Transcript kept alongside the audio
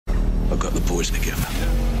I got the boys together.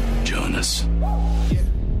 Join us.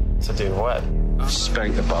 To do what?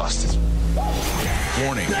 Spank the bastards.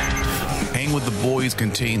 Warning. Hang with the Boys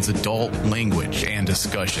contains adult language and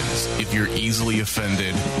discussions. If you're easily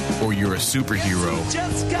offended or you're a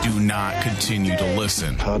superhero, do not continue to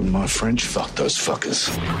listen. Pardon my French, fuck those fuckers.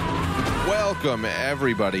 Welcome,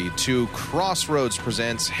 everybody, to Crossroads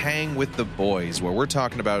Presents Hang with the Boys, where we're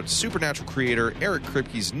talking about Supernatural creator Eric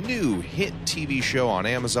Kripke's new hit TV show on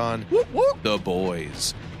Amazon, The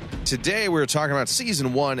Boys. Today, we're talking about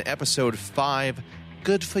Season 1, Episode 5,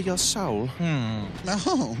 Good for Your Soul.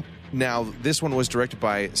 No. Now, this one was directed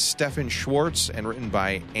by Stefan Schwartz and written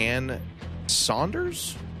by Ann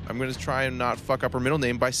Saunders. I'm going to try and not fuck up her middle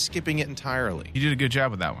name by skipping it entirely. You did a good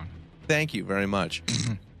job with that one. Thank you very much.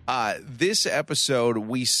 This episode,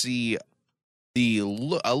 we see a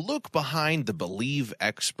look behind the Believe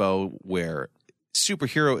Expo, where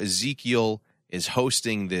superhero Ezekiel is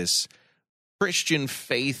hosting this Christian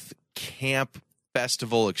faith camp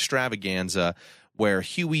festival extravaganza where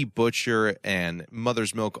Huey, Butcher, and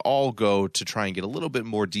Mother's Milk all go to try and get a little bit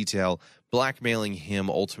more detail, blackmailing him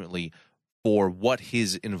ultimately for what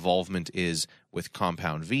his involvement is with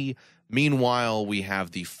Compound V. Meanwhile, we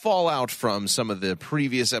have the fallout from some of the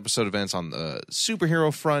previous episode events on the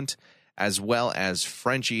superhero front, as well as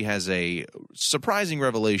Frenchie has a surprising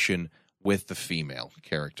revelation with the female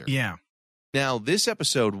character. Yeah. Now, this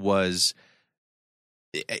episode was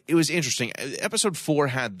interesting. Episode 4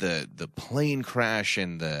 had the plane crash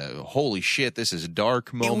and the holy shit, this is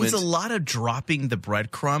dark moment. It was a lot of dropping the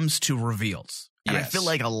breadcrumbs to reveals. And Yes. I feel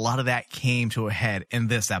like a lot of that came to a head in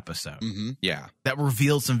this episode. Mm-hmm. Yeah. That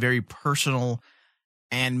revealed some very personal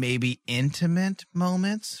and maybe intimate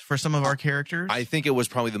moments for some of our characters. I think it was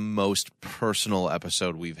probably the most personal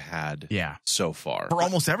episode we've had so far. For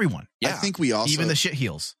almost everyone. Yeah. I think we also... Even the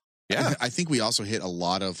shitheels. Yeah. I think we also hit a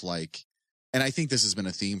lot of and I think this has been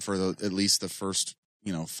a theme for at least the first,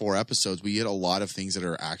 4 episodes. We hit a lot of things that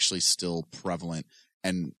are actually still prevalent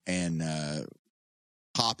and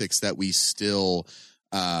topics that we still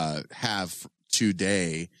have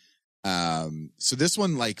today. So this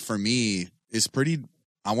one, for me, is pretty.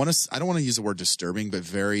 I don't want to use the word disturbing, but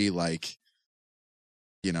very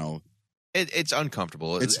it's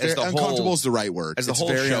uncomfortable. It's uncomfortable is the right word. As the it's whole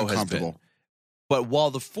very show uncomfortable. has been. But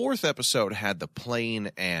while the 4th episode had the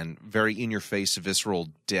plain and very in-your-face visceral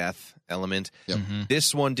death element,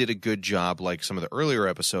 this one did a good job, like some of the earlier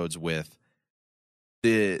episodes, with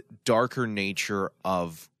the darker nature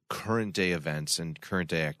of current-day events and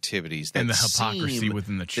current-day activities. And the hypocrisy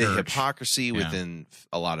within the church. The hypocrisy within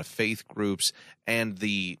a lot of faith groups, and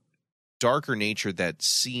the darker nature that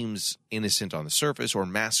seems innocent on the surface or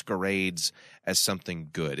masquerades as something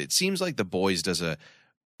good. It seems like The Boys does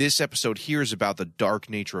this episode here is about the dark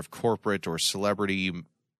nature of corporate or celebrity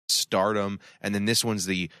stardom, and then this one's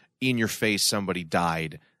the in-your-face, somebody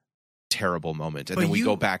died, terrible moment. And then we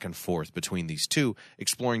go back and forth between these two,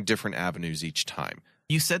 exploring different avenues each time.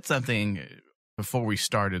 You said something before we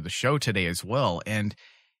started the show today as well, and,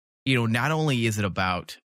 not only is it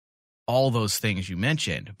about all those things you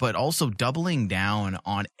mentioned, but also doubling down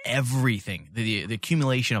on everything, the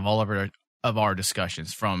accumulation of all of our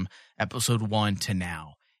discussions from episode 1 to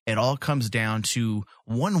now. It all comes down to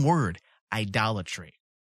one word: idolatry.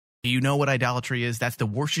 Do you know what idolatry is? That's the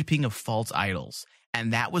worshiping of false idols.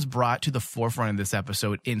 And that was brought to the forefront of this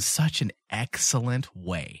episode in such an excellent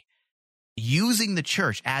way. Using the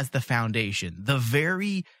church as the foundation, the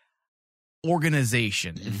very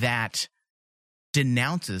organization that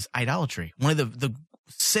denounces idolatry, one of the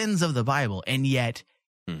sins of the Bible, and yet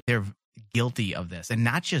they're guilty of this. And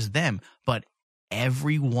not just them, but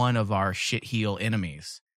every one of our shitheel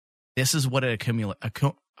enemies. This is what it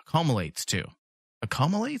accumulates to.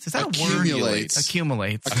 Accumulates? Is that a word? Accumulates.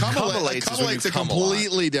 Accumulate's a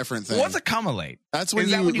completely different thing. What's accumulate? That's when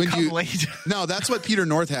you accumulate. No, that's what Peter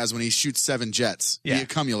North has when he shoots 7 jets. Yeah. He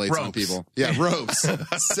accumulates on people. Yeah, ropes.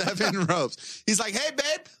 7 ropes. He's like, hey,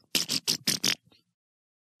 babe.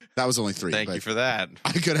 That was only 3. Thank you for that.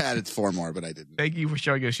 I could have added 4 more, but I didn't. Thank you for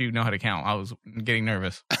showing us you know how to count. I was getting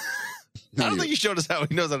nervous. I don't think he showed us how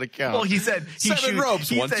he knows how to count. Well, he said 7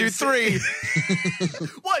 ropes. 1, 2, 3.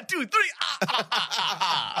 1, 2, 3.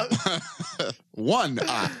 1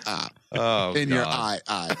 Oh, in your eye.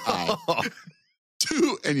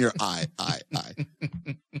 2 in your eye.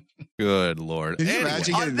 Good Lord. Can you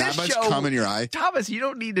imagine getting that much cum in your eye? Thomas, you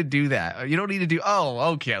don't need to do that. You don't need to do,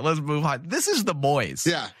 okay, let's move on. This is The Boys.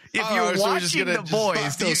 Yeah. If you're watching The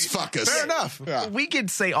Boys, those fuckers. Fair enough. Yeah. We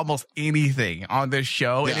could say almost anything on this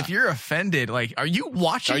show, and if you're offended, are you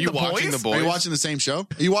watching The Boys? Are you watching the same show?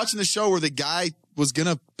 Are you watching the show where the guy was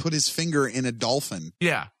gonna put his finger in a dolphin.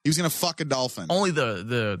 Yeah. He was gonna fuck a dolphin. Only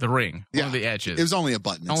the ring, only the edges. It was only a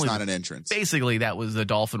button. It's not an entrance. Basically, that was the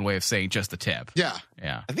dolphin way of saying just the tip. Yeah.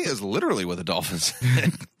 Yeah. I think that's literally what the dolphins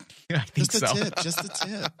said. I think Just the so. tip. Just the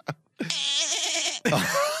tip.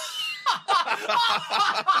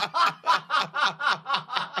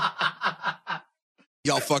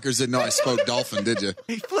 Y'all fuckers didn't know I spoke dolphin, did you?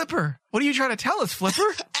 Hey, Flipper, what are you trying to tell us,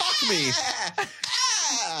 Flipper? Fuck me.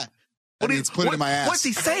 That means put it in my ass. What's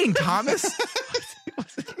he saying, Thomas?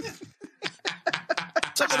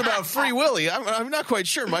 Something about Free Willy. I'm not quite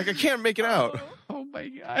sure, Mike. I can't make it out. Oh, my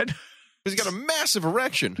God. He's got a massive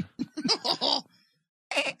erection. Oh,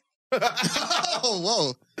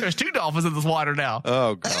 whoa. There's 2 dolphins in this water now.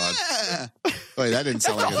 Oh, God. Wait, that didn't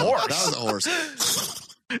sound like a horse. That was a horse.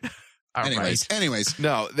 All right. Anyways.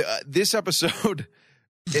 No, this episode,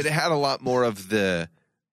 it had a lot more of the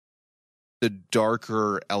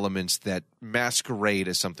darker elements that masquerade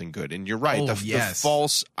as something good. And you're right, the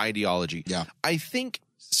false ideology. Yeah. I think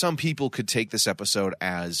some people could take this episode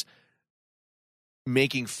as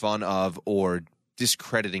making fun of or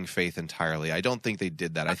discrediting faith entirely. I don't think they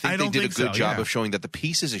did that. I think they did a good job of showing that the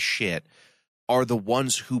pieces of shit are the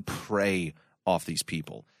ones who prey off these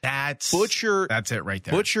people. That's it right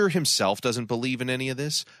there. Butcher himself doesn't believe in any of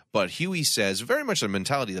this, but Huey says very much the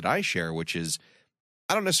mentality that I share, which is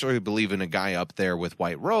I don't necessarily believe in a guy up there with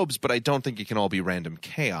white robes, but I don't think it can all be random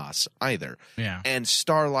chaos either. Yeah. And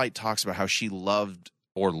Starlight talks about how she loved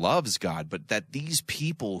or loves God, but that these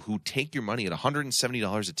people who take your money at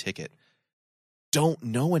 $170 a ticket don't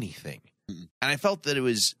know anything. Mm-mm. And I felt that it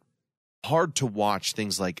was hard to watch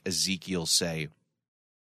things like Ezekiel say,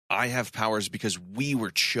 I have powers because we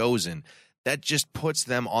were chosen. That just puts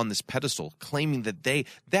them on this pedestal, claiming that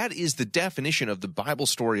that is the definition of the Bible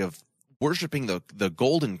story of worshiping the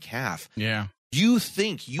golden calf. Yeah. You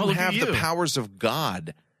think you have the powers of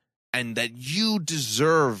God and that you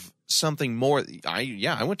deserve something more.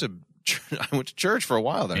 I went to church for a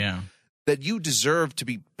while there. Yeah. That you deserve to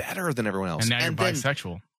be better than everyone else. And now you're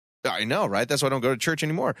bisexual. I know, right? That's why I don't go to church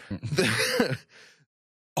anymore.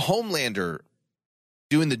 Homelander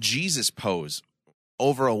doing the Jesus pose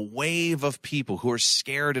over a wave of people who are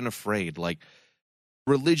scared and afraid. Like,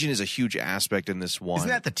 religion is a huge aspect in this one. Isn't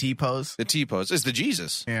that the T-pose? The T-pose is the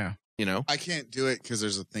Jesus. Yeah. You know? I can't do it because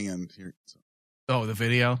there's a thing in here. So. Oh, the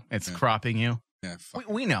video? It's cropping you? Yeah.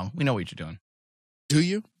 We know. We know what you're doing. Do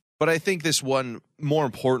you? But I think this one, more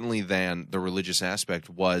importantly than the religious aspect,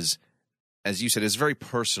 was, as you said, it's very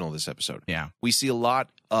personal, this episode. Yeah. We see a lot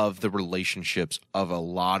of the relationships of a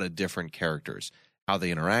lot of different characters, how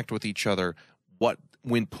they interact with each other,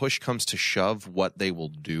 when push comes to shove, what they will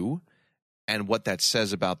do, and what that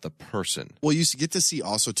says about the person. Well, you get to see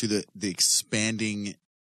also to the expanding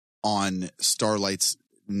on Starlight's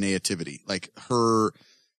nativity, like her.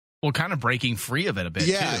 Well, kind of breaking free of it a bit.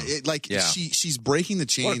 Yeah, too. She's breaking the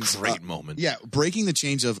chains. What a great moment. Yeah, breaking the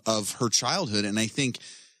chains of her childhood, and I think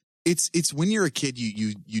it's when you're a kid,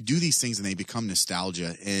 you do these things and they become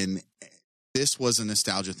nostalgia, and this was a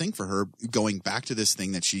nostalgia thing for her, going back to this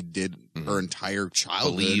thing that she did her entire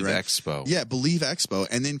childhood. Believe right? Expo. Yeah, Believe Expo.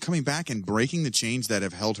 And then coming back and breaking the chains that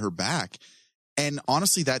have held her back. And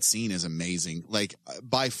honestly, that scene is amazing. Like,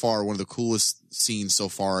 by far, one of the coolest scenes so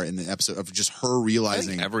far in the episode of just her realizing.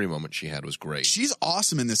 I think every moment she had was great. She's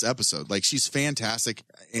awesome in this episode. Like, she's fantastic.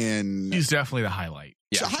 And she's definitely the highlight.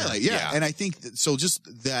 Yeah, highlight. Yeah. And I think so.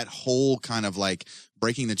 Just that whole kind of like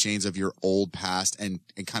breaking the chains of your old past and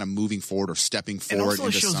kind of moving forward or stepping forward. It also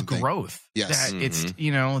shows something. growth. Yes. That it's,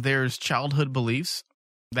 there's childhood beliefs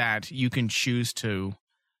that you can choose to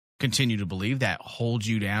continue to believe that hold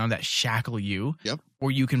you down, that shackle you. Yep.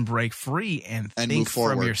 Or you can break free and think move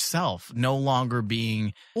forward from yourself, no longer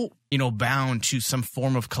being, bound to some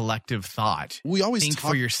form of collective thought. We always think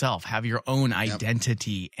for yourself, have your own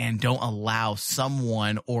identity, and don't allow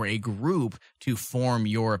someone or a group to form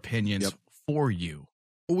your opinions for you.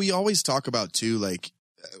 We always talk about too, like,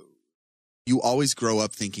 you always grow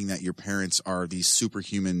up thinking that your parents are these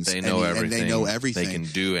superhumans. They know everything. And they know everything. They can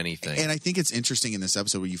do anything. And I think it's interesting in this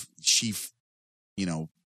episode where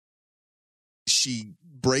she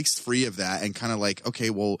breaks free of that and kind of like, okay,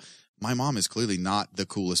 well, my mom is clearly not the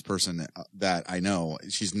coolest person that I know.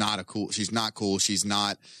 She's not cool. She's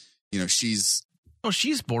not, she's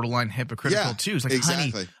borderline hypocritical too. It's like,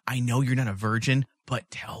 exactly. Honey, I know you're not a virgin, but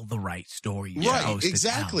tell the right story. Right,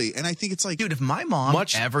 exactly. And I think it's like, dude, if my mom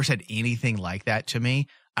ever said anything like that to me,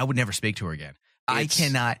 I would never speak to her again. I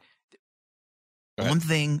cannot. I'm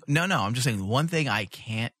just saying one thing I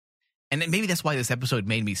can't, and maybe that's why this episode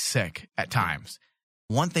made me sick at times.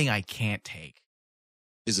 One thing I can't take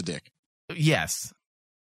is a dick. Yes.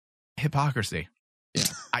 Hypocrisy.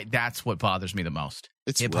 Yeah. That's what bothers me the most.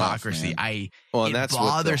 It's hypocrisy. rough, it that's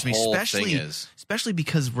bothers what the me, whole especially thing is. especially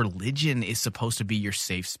because religion is supposed to be your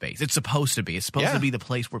safe space. It's supposed to be. It's supposed to be the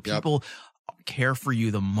place where people care for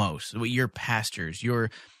you the most. Your pastors, your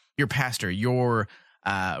pastor, your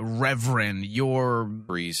reverend, your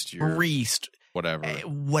priest,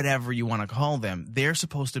 whatever you want to call them. They're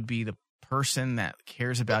supposed to be the person that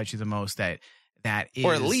cares about you the most. That is,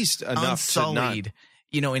 or at least enough unsullied,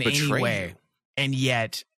 to not in any way. You. And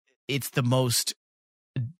yet, it's the most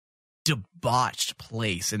debauched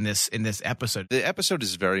place in this episode. The episode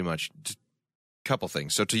is very much a couple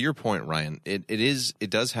things. So to your point, Ryan, it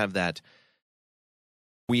does have that.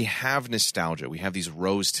 We have nostalgia. We have these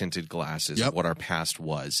rose tinted glasses of what our past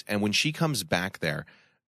was, and when she comes back there,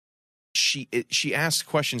 she asks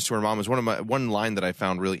questions to her mom. Is one line that I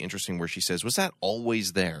found really interesting where she says, "Was that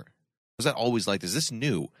always there? Was that always like this? Is this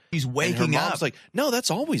new?" She's waking and her up. mom's like, "No, that's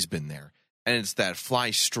always been there." And it's that fly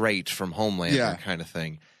straight from Homelander kind of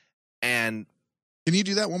thing. And can you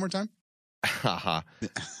do that one more time?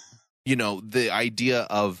 The idea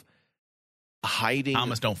of hiding.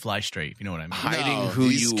 Thomas don't fly straight, if you know what I mean. Hiding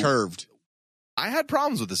he's curved. I had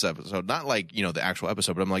problems with this episode. Not like, the actual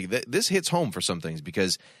episode, but I'm like, this hits home for some things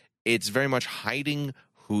because it's very much hiding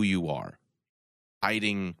who you are,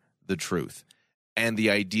 hiding the truth. And the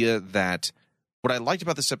idea that what I liked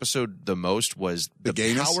about this episode the most was the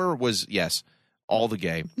power was, all the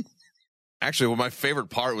gay. Actually, my favorite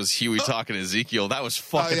part was Huey talking to Ezekiel. That was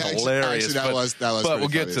fucking hilarious. Actually, that was. But we'll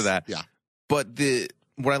get to that. Yeah. But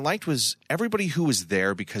what I liked was everybody who was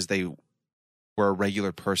there because they were a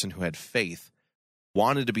regular person who had faith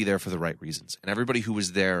wanted to be there for the right reasons, and everybody who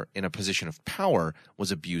was there in a position of power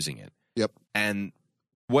was abusing it. Yep. And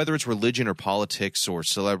whether it's religion or politics or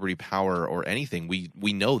celebrity power or anything,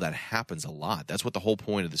 we know that happens a lot. That's what the whole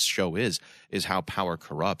point of this show is how power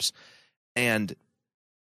corrupts. And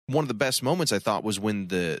one of the best moments I thought was when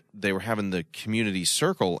they were having the community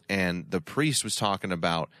circle and the priest was talking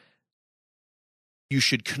about you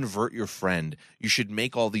should convert your friend. You should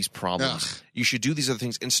make all these problems. Ugh. You should do these other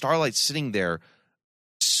things. And Starlight's sitting there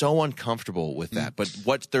so uncomfortable with that. But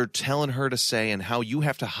what they're telling her to say and how you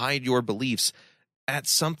have to hide your beliefs at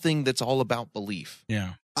something that's all about belief.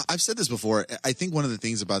 Yeah. I've said this before. I think one of the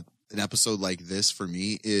things about an episode like this for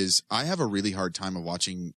me is I have a really hard time of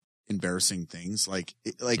watching embarrassing things. Like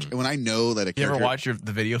when I know that a character... You ever watch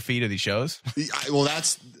the video feed of these shows?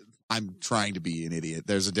 I'm trying to be an idiot.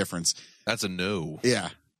 There's a difference. That's a no. Yeah.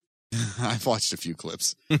 I've watched a few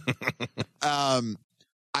clips. I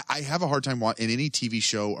have a hard time in any TV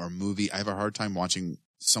show or movie. I have a hard time watching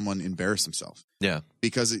someone embarrass himself. Yeah.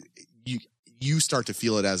 Because you start to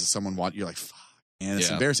feel it as someone you're like, fuck, man, it's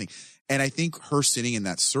embarrassing. And I think her sitting in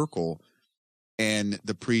that circle and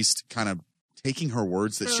the priest kind of taking her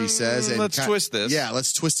words that she says and let's twist this. Yeah,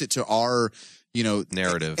 let's twist it to our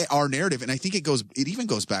narrative. Our narrative. And I think it even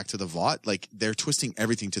goes back to the Vought. Like they're twisting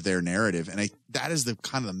everything to their narrative. And that is the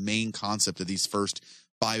kind of the main concept of these first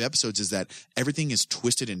 5 episodes is that everything is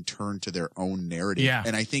twisted and turned to their own narrative. Yeah.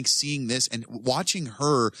 And I think seeing this and watching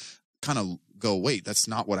her kind of go, wait, that's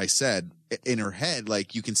not what I said in her head.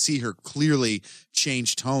 Like you can see her clearly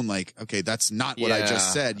change tone. Like, okay, that's not what I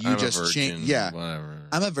just said. You just changed. Yeah. Whatever.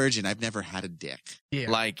 I'm a virgin. I've never had a dick.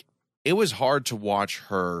 Yeah. Like it was hard to watch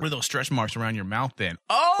her. Were those stretch marks around your mouth then?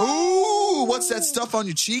 Oh, what's that stuff on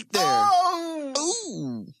your cheek there? Oh.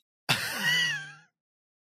 Ooh.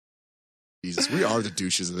 Jesus, we are the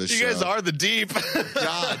douches of this show. You guys are the deep.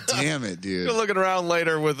 God damn it, dude. You're looking around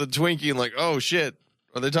later with a Twinkie and like, oh shit,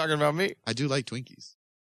 are they talking about me? I do like Twinkies.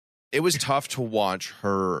 It was tough to watch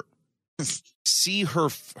her see her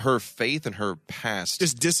faith and her past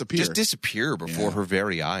just disappear before her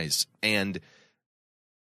very eyes. And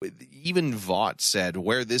even Vought said,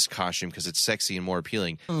 wear this costume because it's sexy and more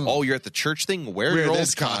appealing. Oh, you're at the church thing? Wear your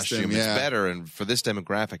old costume. It's better and for this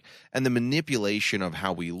demographic. And the manipulation of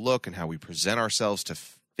how we look and how we present ourselves to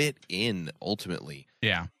fit in ultimately.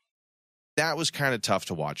 Yeah. That was kind of tough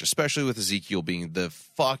to watch, especially with Ezekiel being the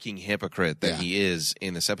fucking hypocrite that he is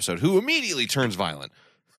in this episode, who immediately turns violent.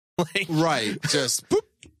 Right. Just boop.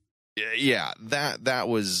 Yeah, that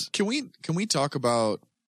was... Can we talk about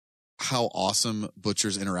how awesome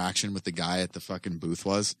Butcher's interaction with the guy at the fucking booth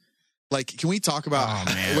was? Like, can we talk about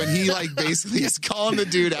when he like basically is calling the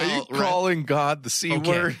dude out? Are you calling God the C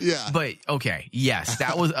word? Yeah. But okay, yes,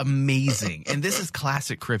 that was amazing. And this is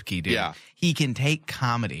classic Kripke, dude. Yeah. He can take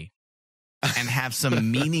comedy and have some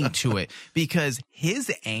meaning to it because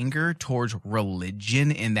his anger towards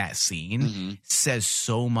religion in that scene says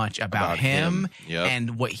so much about him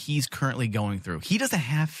and what he's currently going through. He doesn't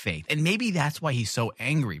have faith. And maybe that's why he's so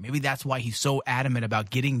angry. Maybe that's why he's so adamant about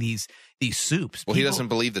getting these these soups. Well, he doesn't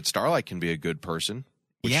believe that Starlight can be a good person.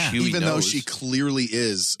 Which Huey even knows, though she clearly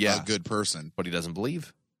is a good person. But he doesn't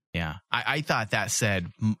believe. Yeah. I thought that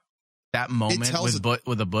said, that moment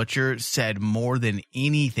with the butcher said more than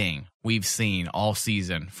anything we've seen all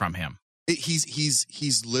season from him.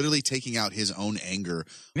 He's literally taking out his own anger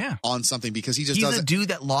on something because he's a dude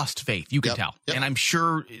that lost faith. You can tell. Yep. And I'm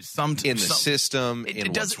sure in the system,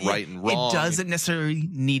 in what's right and wrong. It doesn't necessarily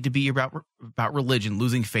need to be about religion,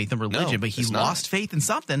 losing faith in religion, but he lost faith in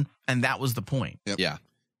something, and that was the point. Yep. Yeah.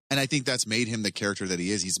 And I think that's made him the character that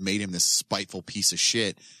he is. He's made him this spiteful piece of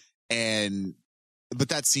shit. But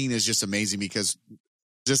that scene is just amazing because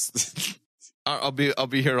just I'll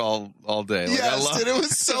be here all day. Like, yes, dude, it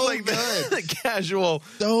was so like good. The casual,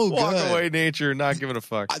 walk away nature, not giving a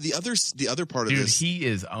fuck. The other part of this, he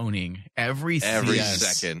is owning every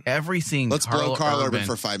second, every scene. Let's blow Carl Urban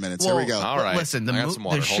for 5 minutes. Here we go. All right, listen,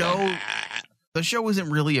 the show isn't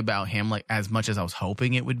really about him like as much as I was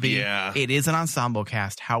hoping it would be. Yeah, it is an ensemble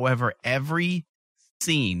cast. However, every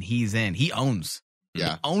scene he's in, he owns.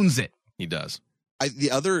 Yeah, he owns it. He does.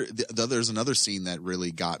 There's another scene that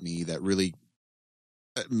really got me. That really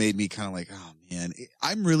made me kind of like, oh man,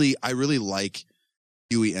 I really like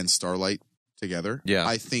Huey and Starlight together. Yeah,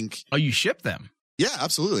 I think. Oh, you ship them? Yeah,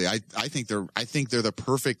 absolutely. I think they're the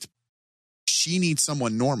perfect. She needs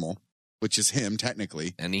someone normal, which is him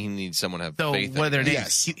technically, and he needs someone to have faith. So whether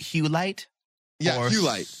it's Hugh-Light, or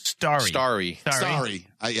Hugh-Light, Starry.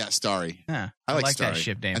 Yeah, Starry. Yeah, I like that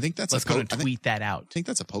ship name. I think that's. Let's go and tweet that out. I think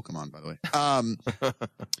that's a Pokemon, by the way.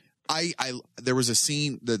 There was a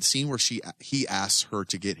scene, the scene where he asks her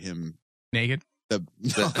to get him naked.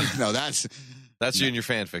 No, that's you in your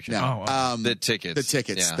fan fiction. No, the tickets,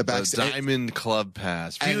 yeah, the Diamond Club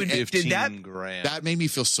Pass, dude. $15,000. That made me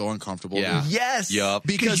feel so uncomfortable. Yeah. Yes. Yup.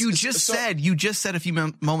 Because you just said a few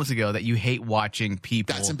moments ago that you hate watching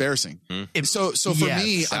people. That's embarrassing. So for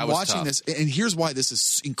me, I'm watching this, and here's why this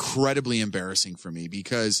is incredibly embarrassing for me,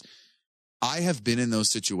 because I have been in those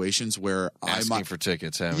situations where asking for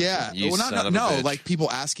tickets. Yeah. You like people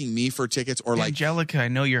asking me for tickets or like Angelica, I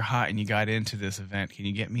know you're hot and you got into this event. Can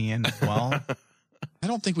you get me in as well? I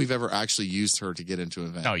don't think we've ever actually used her to get into an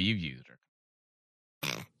event. No, you've used her.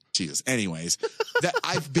 Jesus. Anyways,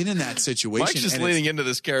 I've been in that situation. Mike's just leaning into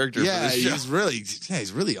this character. Yeah, for this show.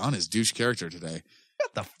 he's really on his douche character today.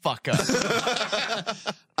 Shut the fuck up.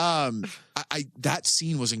 That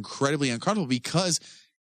scene was incredibly uncomfortable because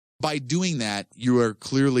by doing that, you are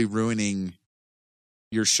clearly ruining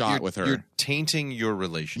your shot with her. You're tainting your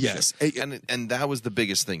relationship. Yes. And that was the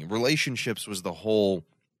biggest thing. Relationships was the whole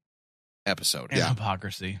episode. And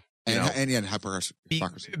hypocrisy. And hypocrisy.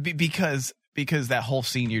 Because that whole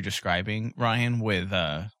scene you're describing, Ryan, with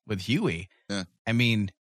Huey, I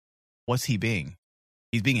mean, what's he being?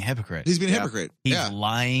 He's being a hypocrite. He's being a hypocrite. He's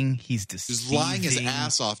lying. He's deceiving. He's lying his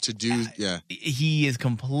ass off to do. He is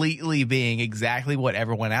completely being exactly what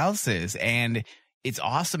everyone else is. And it's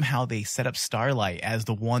awesome how they set up Starlight as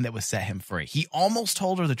the one that would set him free. He almost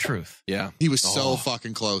told her the truth. Yeah. He was so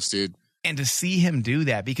fucking close, dude. And to see him do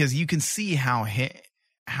that, because you can see how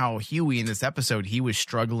Huey in this episode, he was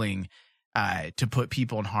struggling to put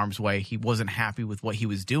people in harm's way. He wasn't happy with what he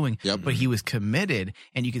was doing, but he was committed.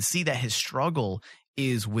 And you can see that his struggle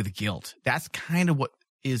is with guilt. That's kind of what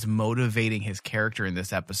is motivating his character in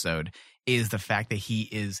this episode, is the fact that he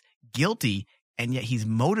is guilty and yet he's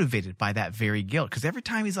motivated by that very guilt. Because every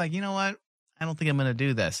time he's like, you know what? I don't think I'm going to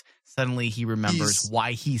do this. Suddenly he remembers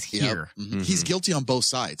why he's here. He's guilty on both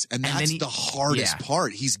sides. And that's the hardest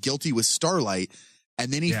part. He's guilty with Starlight.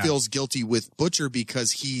 And then he feels guilty with Butcher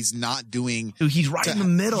because he's not doing. Dude, he's right in the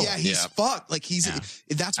middle. Yeah, he's fucked. Like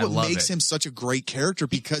that's what makes him such a great character,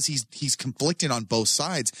 because he's conflicted on both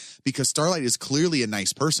sides. Because Starlight is clearly a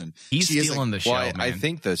nice person. He's stealing the show. Man. I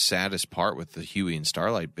think the saddest part with the Huey and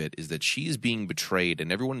Starlight bit is that she is being betrayed,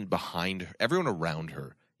 and everyone behind her, everyone around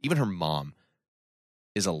her, even her mom,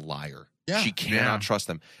 is a liar. Yeah. She cannot trust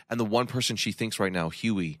them. And the one person she thinks right now,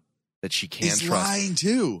 Huey, that she can trust, lying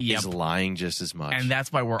too. Is lying just as much. And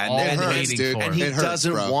that's why we're all waiting for it. And he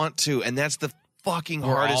doesn't want to. And that's the fucking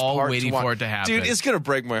hardest part. We're all waiting for it to happen. Dude, it's going to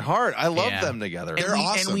break my heart. I love them together. They're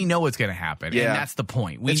awesome. And we know it's going to happen. Yeah. And that's the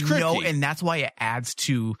point. We know, and that's why it adds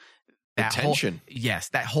to that tension.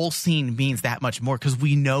 That whole scene means that much more, because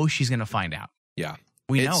we know she's going to find out. Yeah.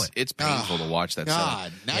 We know it. It's painful to watch that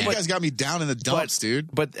God, now you guys got me down in the dumps, dude.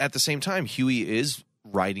 But at the same time, Huey is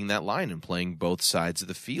riding that line and playing both sides of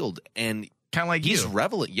the field. And kind of like he's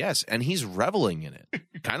reveling. Yes, and he's reveling in it.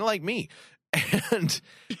 Kind of like me. And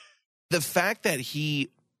the fact that he's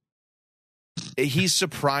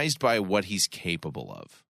surprised by what he's capable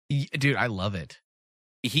of. Dude, I love it.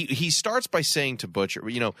 He starts by saying to Butcher,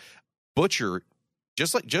 Butcher,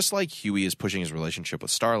 just like Huey is pushing his relationship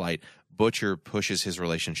with Starlight, Butcher pushes his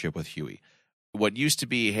relationship with Huey. What used to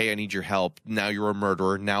be, hey, I need your help, now you're a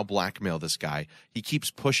murderer, now blackmail this guy. He keeps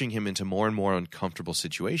pushing him into more and more uncomfortable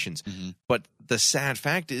situations. Mm-hmm. But the sad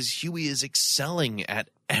fact is Huey is excelling at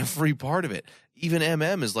every part of it. Even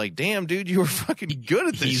MM is like, damn, dude, you were fucking good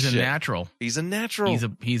at this He's shit. a natural. He's a natural.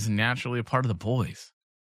 He's naturally a part of the boys.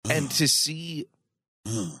 And to see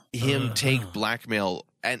him take blackmail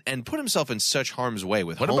and put himself in such harm's way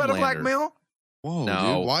with What Homelander. about a blackmail? Whoa,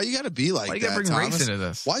 No. dude. Why you got to be like Why you that, gotta bring Thomas? race into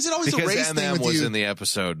this? Why is it always Because a race thing MM with was you? in the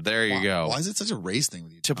episode. There you go. Why is it such a race thing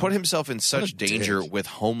with you? To put himself in such a danger dick. with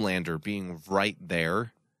Homelander being right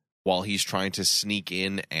there while he's trying to sneak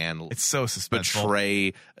in and It's so suspenseful.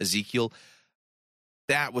 betray Ezekiel.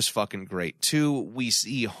 That was fucking great. Too, we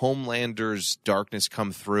see Homelander's darkness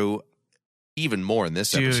come through even more in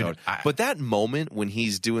this episode. But that moment when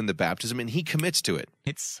he's doing the baptism and he commits to it.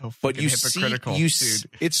 It's so fucking But you hypocritical, see,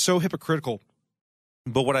 dude. it's so hypocritical.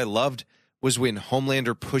 But what I loved was when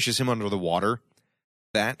Homelander pushes him under the water.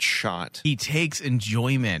 That shot. He takes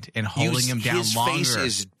enjoyment in holding him down his longer. His face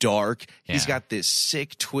is dark. He's Yeah. got this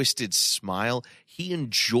sick, twisted smile. He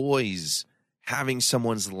enjoys having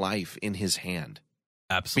someone's life in his hand.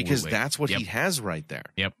 Absolutely. Because that's what Yep. he has right there.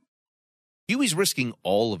 Yep. Huey's risking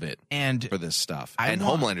all of it And for this stuff. I And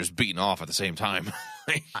want- Homelander's beating off at the same time.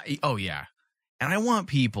 oh yeah, and I want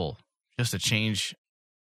people just to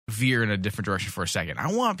veer in a different direction for a second.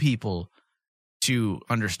 I want people to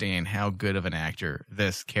understand how good of an actor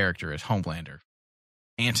this character is, Homelander.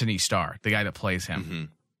 Anthony Starr, the guy that plays him. Mhm.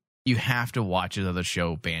 You have to watch his other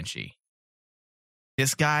show, Banshee.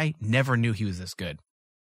 This guy never knew he was this good.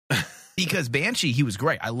 Because Banshee, he was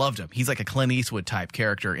great. I loved him. He's like a Clint Eastwood type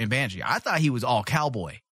character in Banshee. I thought he was all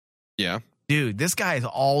cowboy. Yeah. Dude, this guy is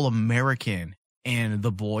all American in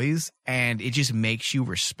The Boys, and it just makes you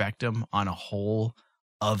respect him on a whole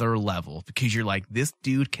other level because you're like, this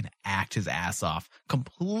dude can act his ass off.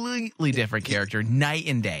 Completely different character, night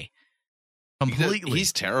and day. Completely.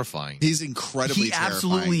 He's terrifying. He's incredibly He terrifying.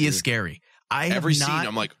 absolutely is dude. scary. Every scene,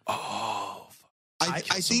 I'm like, oh. I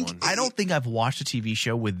think someone. I don't think I've watched a TV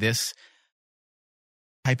show with this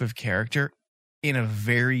type of character in a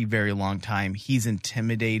very, very long time. He's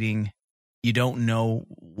intimidating. You don't know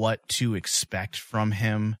what to expect from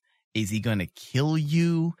him. Is he going to kill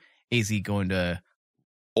you? Is he going to...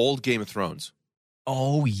 Old Game of Thrones.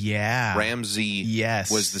 Oh, yeah. Ramsay Yes.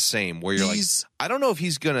 was the same, where you're He's- like, I don't know if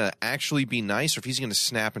he's going to actually be nice or if he's going to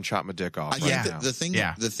snap and chop my dick off. I right think now. the thing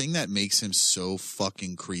Yeah. the thing that makes him so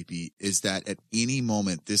fucking creepy is that at any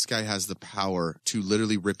moment this guy has the power to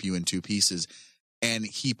literally rip you in two pieces, and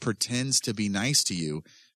he pretends to be nice to you.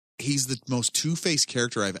 He's the most two-faced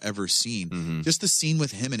character I've ever seen. Mhm. Just the scene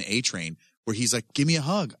with him and A-Train where he's like, "Give me a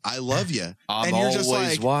hug, I love you," I'm and you're always just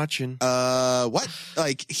like, watching. what?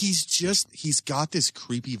 Like he's got this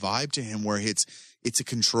creepy vibe to him where it's a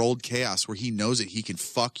controlled chaos where he knows that he can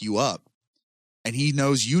fuck you up, and he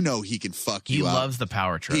knows he can fuck He you up. loves the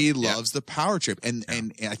power trip. He loves the power trip, and I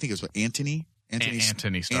think it was what Anthony Anthony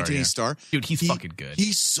Starr. Anthony yeah. Starr. Dude, he's fucking good.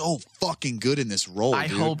 He's so fucking good in this role. I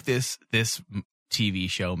dude. hope this TV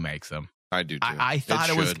show makes him. I do too. I thought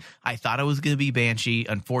it was should. I thought it was going to be Banshee.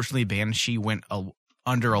 Unfortunately, Banshee went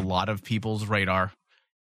under a lot of people's radar.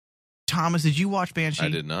 Thomas, did you watch Banshee? I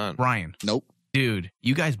did not. Ryan, Nope. dude,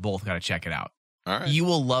 you guys both got to check it out. All right. You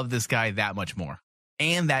will love this guy that much more.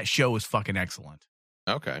 And that show is fucking excellent.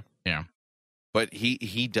 Okay. Yeah. But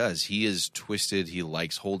he does. He is twisted. He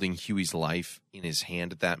likes holding Huey's life in his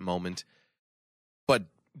hand at that moment. But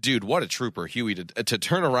dude, what a trooper, Huey, to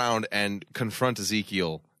turn around and confront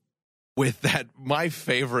Ezekiel with that, my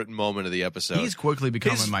favorite moment of the episode. He's quickly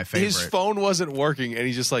becoming my favorite. His phone wasn't working, and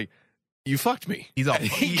he's just like, "You fucked me." He's all. And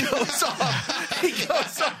he goes off. He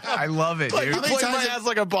goes off. I love it, Like, dude. he played my ass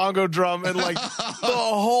like a bongo drum, and like the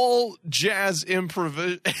whole jazz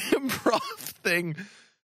improv thing.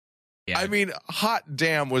 Yeah. I mean, hot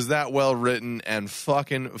damn, was that well written and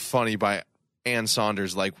fucking funny by Ann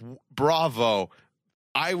Saunders. Like, bravo.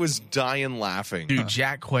 I was dying laughing. Dude,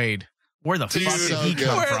 Jack Quaid. Where the Dude, fuck did so he good.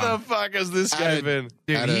 come Where from? the fuck has this guy Out been?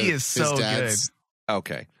 Dude, Out he of is so his good. dad's-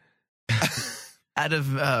 Okay. Out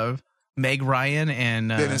of Meg Ryan and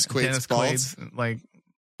Dennis Quaid's balls. like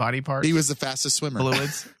body parts, He was the fastest swimmer.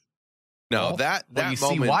 fluids. No, Well, that Well, you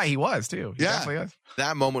moment, see why he was too. He Yeah. definitely was.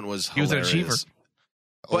 that moment was He was an hilarious. achiever.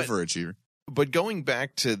 But- Overachiever. But going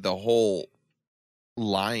back to the whole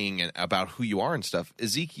lying and about who you are and stuff,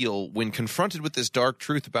 Ezekiel, when confronted with this dark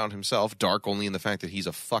truth about himself, dark only in the fact that he's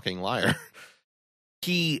a fucking liar,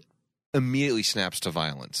 he immediately snaps to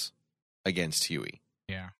violence against Huey.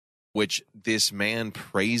 Yeah. which this man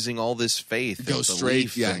praising all this faith Go and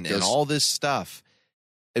straight, belief and all this stuff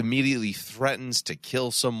immediately threatens to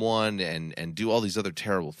kill someone and do all these other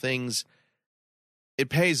terrible things. It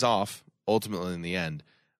pays off ultimately in the end.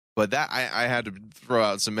 But that I had to throw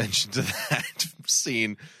out some mention to that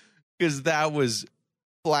scene because that was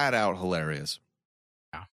flat out hilarious.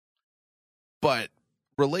 Yeah. But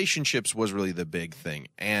relationships was really the big thing.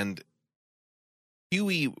 And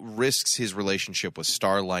Huey risks his relationship with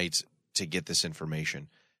Starlight to get this information,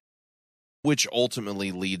 which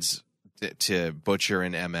ultimately leads to Butcher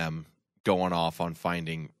and MM going off on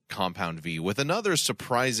finding Compound V with another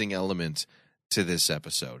surprising element to this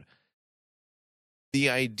episode. The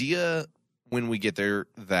idea when we get there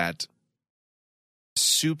that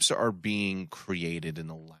soups are being created in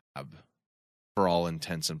the lab for all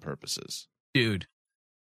intents and purposes. Dude.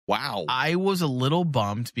 Wow. I was a little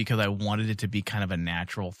bummed because I wanted it to be kind of a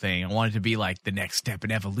natural thing. I wanted it to be like the next step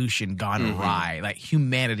in evolution gone awry. Like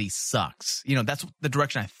humanity sucks. You know, that's the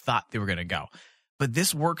direction I thought they were going to go. But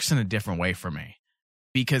this works in a different way for me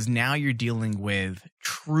because now you're dealing with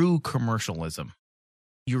true commercialism.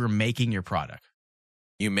 You're making your product.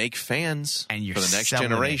 You make fans and you're for the next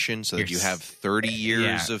generation so that you have 30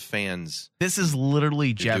 years of fans. This is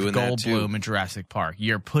literally Jeff Goldblum in Jurassic Park.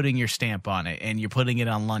 You're putting your stamp on it and you're putting it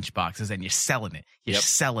on lunchboxes and you're selling it. You're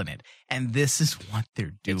selling it. And this is what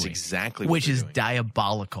they're doing. It's exactly what which they're is doing.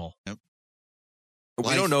 Diabolical. Yep.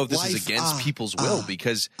 We don't know if this is against people's will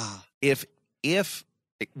because if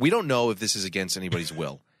we don't know if this is against anybody's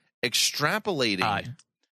will. Extrapolating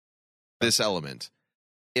this element,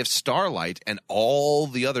 if Starlight and all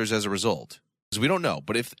the others as a result, because we don't know,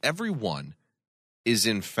 but if everyone is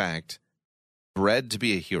in fact bred to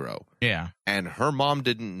be a hero, and her mom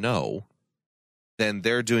didn't know, then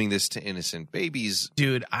they're doing this to innocent babies.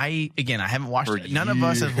 Dude, I haven't watched it. None of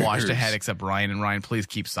us have watched ahead except Ryan, and Ryan, please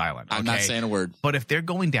keep silent. Okay? I'm not saying a word. But if they're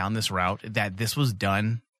going down this route, that this was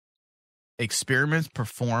done, experiments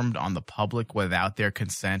performed on the public without their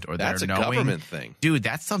consent or that's their a knowing, government thing, dude.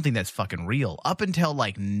 That's something that's fucking real. Up until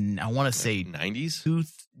like I want to say 90s,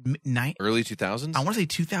 early 2000s. I want to say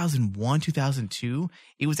 2001, 2002.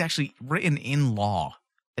 It was actually written in law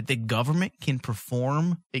that the government can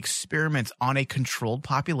perform experiments on a controlled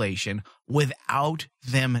population without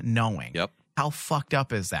them knowing. Yep. How fucked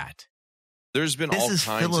up is that? There's been this all is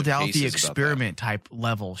kinds Philadelphia of cases experiment type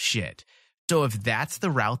level shit. So if that's the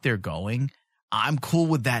route they're going, I'm cool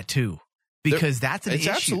with that too, because that's an issue.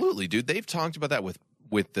 Absolutely, dude. They've talked about that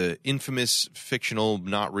with the infamous fictional,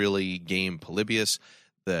 not really game Polybius,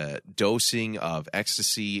 the dosing of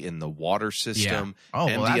ecstasy in the water system,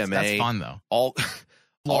 MDMA. Well, that's fun though. All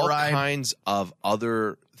kinds of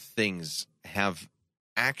other things have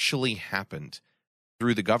actually happened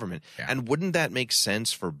through the government. Yeah. And wouldn't that make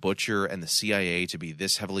sense for Butcher and the CIA to be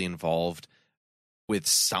this heavily involved with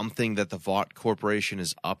something that the Vought Corporation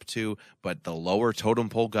is up to, but the lower totem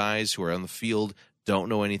pole guys who are on the field don't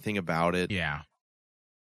know anything about it? Yeah.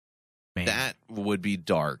 Man. That would be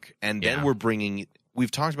dark. And then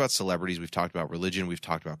we've talked about celebrities, we've talked about religion, we've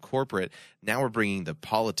talked about corporate. Now we're bringing the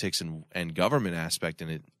politics and government aspect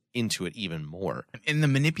into it even more. And the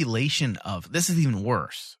manipulation of this is even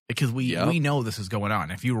worse because we know this is going on.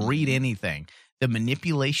 If you read anything, the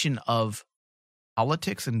manipulation of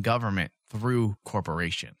politics and government through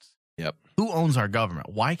corporations. Yep. Who owns our government?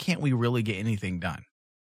 Why can't we really get anything done?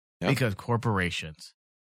 Yep. Because corporations.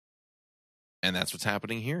 And that's what's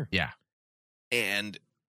happening here. Yeah. And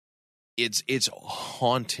it's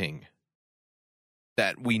haunting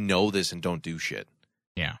that we know this and don't do shit.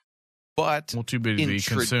 Yeah. But too busy to be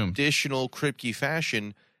consumed. Traditional Kripke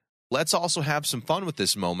fashion, let's also have some fun with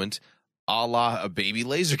this moment, a la a baby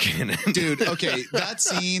laser cannon. Dude, okay, that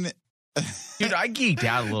scene... Dude, I geeked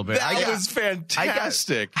out a little bit. That was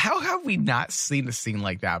fantastic. How have we not seen a scene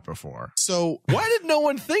like that before? So why did no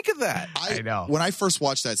one think of that? I know. When I first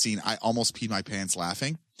watched that scene, I almost peed my pants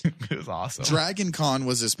laughing. It was awesome. Dragon Con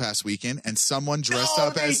was this past weekend, and someone dressed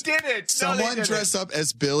up as dressed up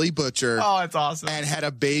as Billy Butcher. Oh, it's awesome! And had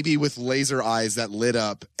a baby with laser eyes that lit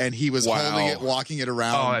up, and he was holding it, walking it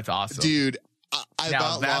around. Oh, that's awesome, dude! I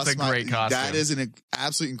about that's lost a great costume. That is an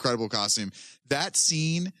absolutely incredible costume. That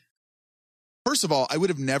scene. First of all, I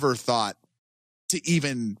would have never thought to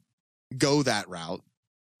even go that route.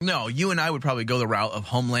 No, you and I would probably go the route of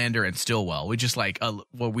Homelander and Stillwell. We just like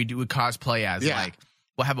what we do with cosplay as like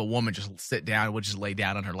we'll have a woman just sit down, we'll just lay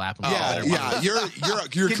down on her lap. And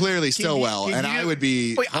you're clearly Stillwell, and I would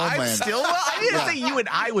be Homelander. I'm Stillwell? I didn't say you and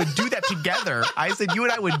I would do that together. I said you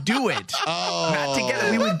and I would do it. Oh, not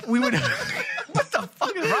together. We would. What the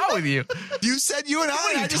fuck is wrong with you? You said you and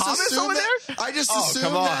I. I just assumed that. I I just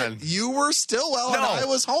assumed that you were Stillwell and I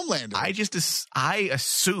was Homelander. I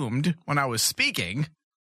assumed when I was speaking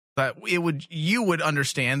that you would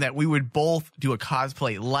understand that we would both do a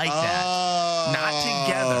cosplay like that, not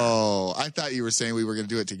together. Oh, I thought you were saying we were going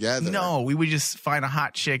to do it together. No, we would just find a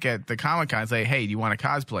hot chick at the Comic-Con and say, hey, do you want to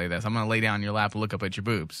cosplay this? I'm going to lay down in your lap and look up at your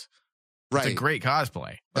boobs. Right. It's a great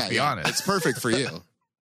cosplay. Let's be honest. It's perfect for you.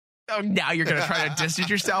 Oh, now you're going to try to distance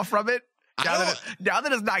yourself from it? Now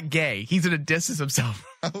that it's not gay, he's going to distance himself.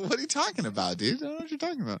 What are you talking about, dude? I don't know what you're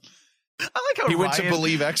talking about. I like how he went to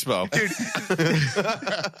Believe Expo. Dude,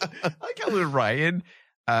 I like how when Ryan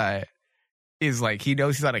is like, he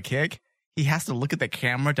knows he's on a kick. He has to look at the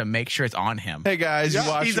camera to make sure it's on him. Hey, guys, you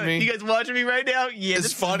watching me? You guys watching me right now? Yeah,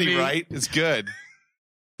 it's funny, right? It's good.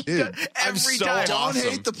 Dude, every time. Don't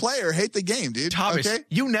hate the player, hate the game, dude. Thomas,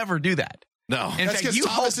 you never do that. No. In fact,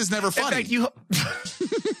 Thomas is never funny. In fact,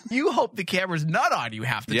 you hope the camera's not on you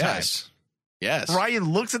half the time. Yes.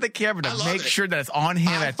 Ryan looks at the camera to make sure that it's on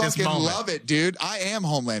him at this moment. I love it, dude. I am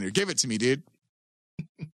Homelander. Give it to me, dude.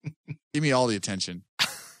 Give me all the attention.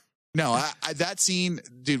 No, that scene,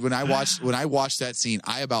 dude, when I watched that scene,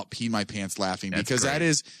 I about peed my pants laughing because that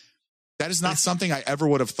is not something I ever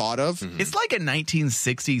would have thought of. It's like a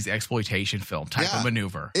 1960s exploitation film type of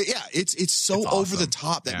maneuver. It's so awesome. Over the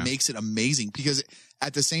top that makes it amazing because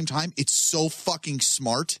at the same time, it's so fucking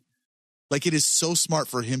smart. Like, it is so smart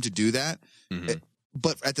for him to do that.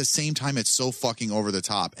 But at the same time, it's so fucking over the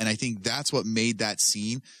top. And I think that's what made that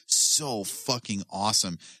scene so fucking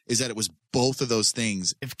awesome, is that it was both of those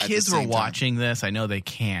things. If kids were watching this, I know they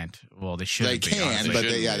can't. Well, they shouldn't. They can, but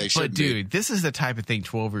they should. But dude, this is the type of thing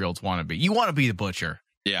 12-year-olds want to be. You want to be the Butcher.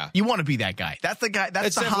 Yeah. You want to be that guy. That's the guy.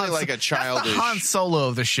 That's definitely like a childish. That's the Han Solo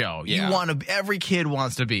of the show. Yeah. You want to. Every kid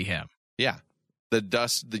wants to be him. Yeah. The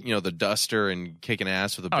duster and kicking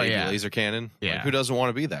ass with a baby laser cannon. Yeah. Like, who doesn't want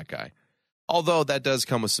to be that guy? Although that does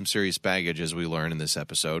come with some serious baggage, as we learn in this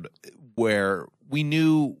episode, where we'd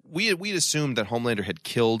assumed that Homelander had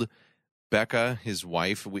killed Becca, his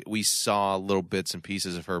wife. We saw little bits and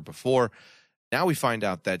pieces of her before. Now we find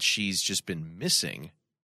out that she's just been missing,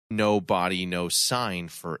 no body, no sign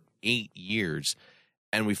for 8 years.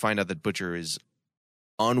 And we find out that Butcher is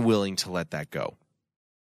unwilling to let that go.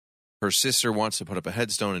 Her sister wants to put up a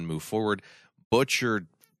headstone and move forward. Butcher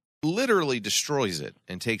literally destroys it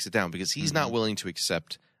and takes it down because he's not willing to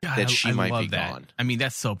accept that she might be gone. I mean,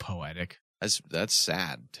 that's so poetic. That's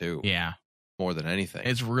sad too. Yeah. More than anything.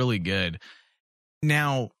 It's really good.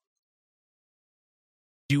 Now,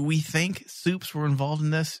 do we think Soups were involved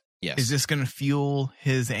in this? Yes. Is this going to fuel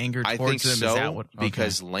his anger towards them? I think so, Is that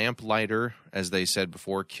because Lamplighter, as they said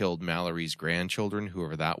before, killed Mallory's grandchildren,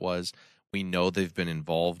 whoever that was. We know they've been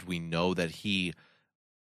involved. We know that he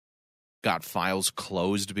got files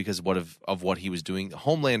closed because of what he was doing.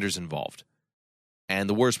 Homelander's involved. And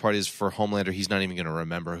the worst part is for Homelander, he's not even going to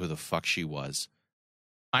remember who the fuck she was.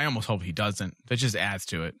 I almost hope he doesn't. That just adds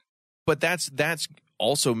to it. But that's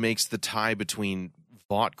also makes the tie between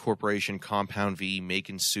Vought Corporation, Compound V,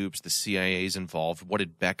 making Soups, the CIA's involved. What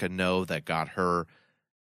did Becca know that got her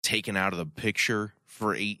taken out of the picture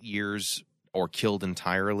for 8 years or killed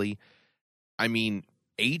entirely? I mean,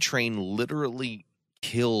 A-Train literally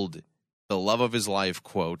killed the love of his life,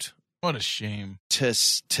 quote. What a shame. To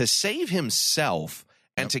save himself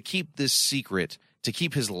and to keep this secret, to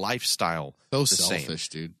keep his lifestyle so the selfish,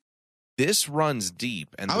 same. Dude. This runs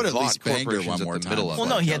deep, and I would at least bang her one more time. Well,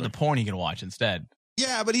 no, he had the porn he could watch instead.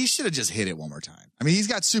 Yeah, but he should have just hit it one more time. I mean, he's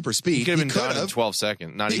got super speed. He could have been done in 12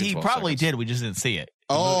 seconds. Not even 12 probably seconds. did. We just didn't see it.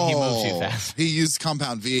 He moved too fast. He used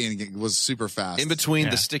Compound V and was super fast. In between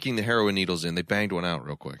the sticking the heroin needles in, they banged one out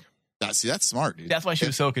real quick. That's smart, dude. That's why she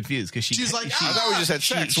was so confused, because she's like, I thought we just had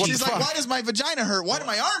sex. She's like, why does my vagina hurt? Why do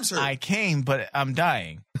my arms hurt? I came, but I'm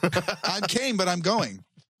dying. I came, but I'm going.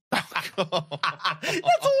 That's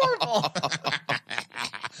horrible.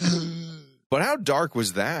 But how dark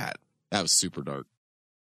was that? That was super dark.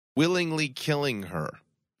 Willingly killing her.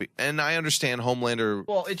 And I understand Homelander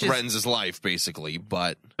threatens his life, basically,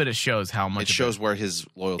 but it shows how much. It shows where his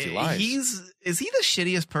loyalty lies. Is he the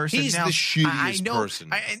shittiest person? He's now? The shittiest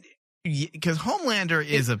person. Because Homelander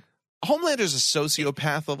is Homelander's a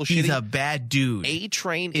sociopath level shitty. He's a bad dude.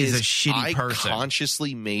 A-Train is a shitty person. I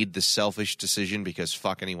consciously made the selfish decision because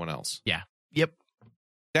fuck anyone else. Yeah. Yep.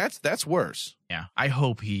 That's worse. Yeah. I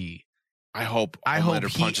hope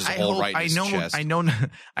Homelander punches a hole right in his chest. I know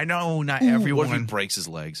not everyone. What if he breaks his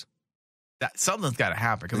legs? Something's got to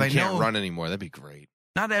happen, because I can't run anymore. That'd be great.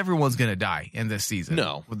 Not everyone's going to die in this season.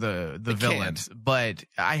 No. With the villains. But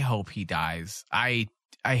I hope he dies. I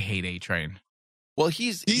hate A-Train. Well,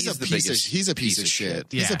 he's the biggest. He's a piece of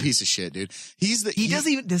shit. Yeah. He's a piece of shit, dude.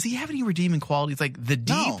 Does he have any redeeming qualities? Like the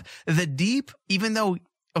deep, even though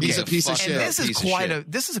he's a piece of shit. This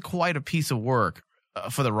is quite a piece of work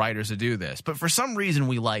for the writers to do this. But for some reason,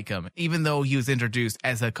 we like him, even though he was introduced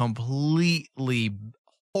as a completely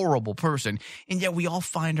horrible person, and yet we all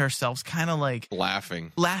find ourselves kind of like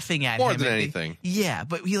laughing at more him than anything. Yeah,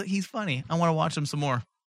 but he's funny. I want to watch him some more.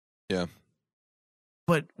 Yeah.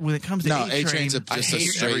 But when it comes to A-Train's I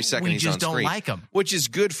hate every second he's on screen. We just don't like him. Which is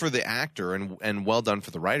good for the actor and well done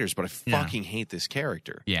for the writers, but I fucking hate this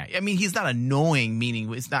character. Yeah, I mean, he's not annoying,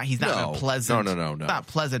 meaning he's not unpleasant. No. Not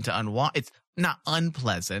pleasant to It's not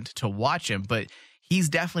unpleasant to watch him, but he's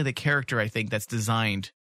definitely the character, I think, that's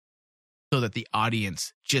designed so that the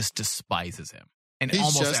audience just despises him. And he's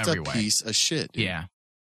almost just every a way. piece of shit, dude. Yeah.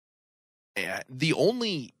 The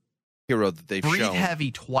only hero that they've Breathe shown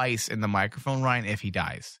heavy twice in the microphone, Ryan, if he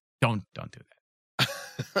dies. Don't do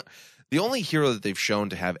that. The only hero that they've shown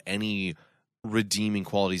to have any redeeming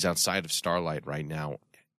qualities outside of Starlight right now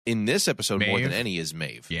in this episode more than any is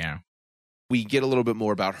Maeve. Yeah. We get a little bit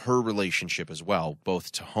more about her relationship as well,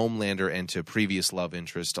 both to Homelander and to previous love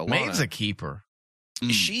interest Alana. Maeve's a keeper.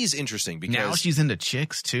 She's interesting because now she's into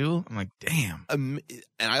chicks too. I'm like, damn. And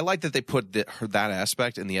I like that they put that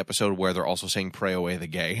aspect in the episode where they're also saying "pray away the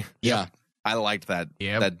gay." Yeah, I liked that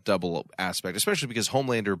double aspect, especially because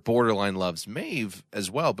Homelander borderline loves Maeve as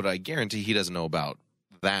well, but I guarantee he doesn't know about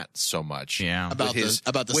that so much. Yeah, about the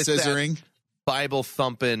scissoring, Bible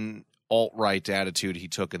thumping alt-right attitude he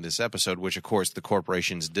took in this episode, which of course the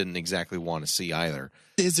corporations didn't exactly want to see either.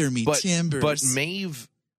 Scissor me timbers. But Maeve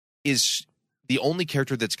is the only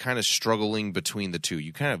character that's kind of struggling between the two.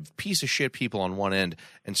 You kind of piece of shit people on one end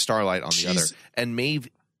and Starlight on the other. And Maeve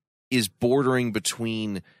is bordering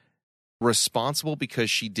between responsible because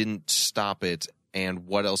she didn't stop it and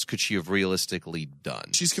what else could she have realistically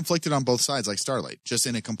done. She's conflicted on both sides like Starlight, just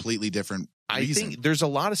in a completely different reason. I think there's a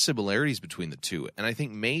lot of similarities between the two. And I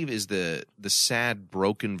think Maeve is the sad,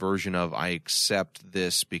 broken version of I accept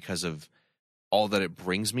this because of all that it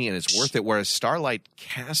brings me and it's worth it, whereas Starlight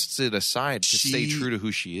casts it aside to stay true to who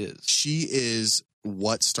she is. She is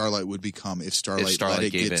what Starlight would become if Starlight let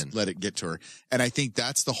it get to her. And I think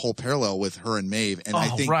that's the whole parallel with her and Maeve. And I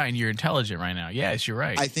think, Ryan, you're intelligent right now. Yes, you're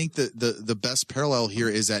right. I think the best parallel here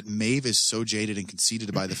is that Maeve is so jaded and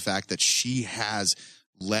conceited by the fact that she has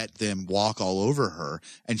let them walk all over her,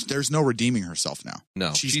 and there's no redeeming herself now.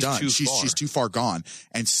 No, she's done. She's too far gone.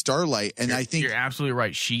 And Starlight, and I think you're absolutely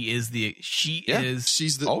right. She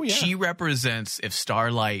represents if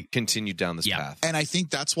Starlight continued down this path. And I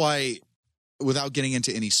think that's why, without getting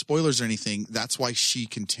into any spoilers or anything, that's why she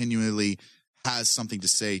continually has something to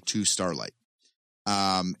say to Starlight.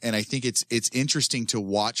 And I think it's interesting to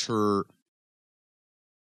watch her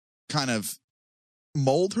kind of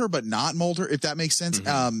mold her, but not mold her, if that makes sense.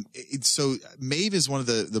 Mm-hmm. So Maeve is one of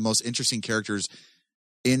the most interesting characters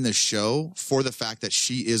in the show for the fact that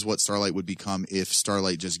she is what Starlight would become if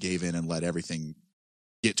Starlight just gave in and let everything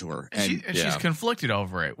get to her. And she's conflicted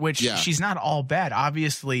over it, which she's not all bad.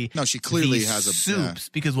 Obviously, no, she clearly has a soups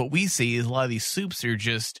because what we see is a lot of these soups are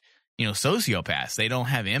just, sociopaths. They don't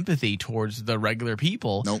have empathy towards the regular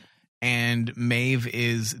people. Nope. And Maeve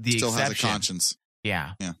is the exception. Has a conscience.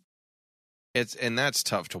 Yeah. Yeah. And that's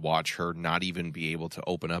tough to watch her not even be able to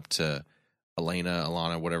open up to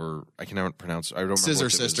Alana, whatever. I can never pronounce. I don't remember. Scissor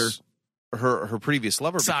sister. Her previous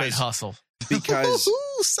lover. Side hustle. Because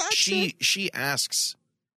she asks,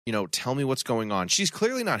 tell me what's going on. She's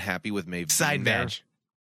clearly not happy with Maeve. Side badge.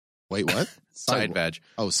 Wait, what? Side badge.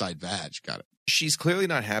 Oh, side badge. Got it. She's clearly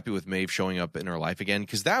not happy with Maeve showing up in her life again,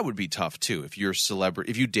 because that would be tough too. If you're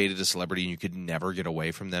if you dated a celebrity and you could never get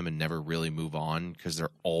away from them and never really move on because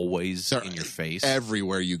they're always in your face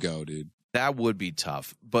everywhere you go, dude. That would be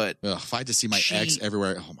tough. But if I had to see my ex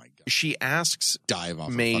everywhere, oh my god. She asks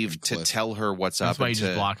Maeve to tell her what's up. That's why you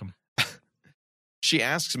just block him. She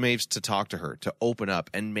asks Maeve to talk to her, to open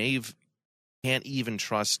up, and Maeve can't even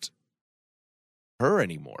trust her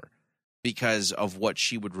anymore. Because of what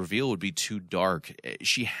she would reveal would be too dark.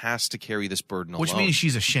 She has to carry this burden alone. Which means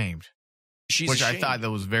she's ashamed. Which I thought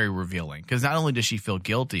that was very revealing. Because not only does she feel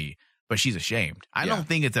guilty, but she's ashamed. I don't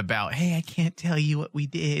think it's about, hey, I can't tell you what we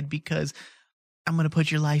did because I'm going to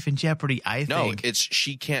put your life in jeopardy. No, it's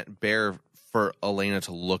she can't bear for Elena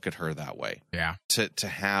to look at her that way. Yeah. To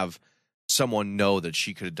have someone know that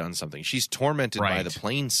she could have done something. She's tormented by the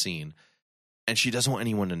plane scene, and she doesn't want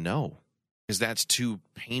anyone to know. Because that's too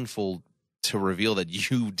painful to reveal that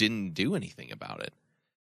you didn't do anything about it.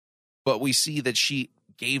 But we see that she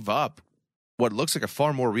gave up what looks like a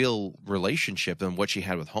far more real relationship than what she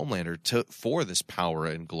had with Homelander for this power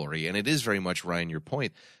and glory. And it is very much, Ryan, your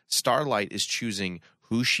point. Starlight is choosing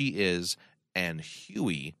who she is and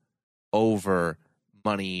Huey over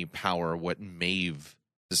money, power, what Maeve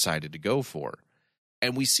decided to go for.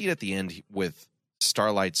 And we see it at the end with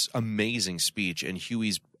Starlight's amazing speech and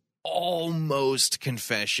Huey's almost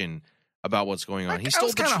confession about what's going on. I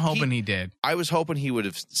was kind of hoping he did. I was hoping he would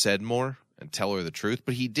have said more and tell her the truth,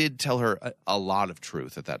 but he did tell her a lot of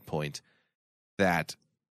truth at that point, that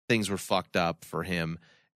things were fucked up for him,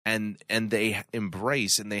 and they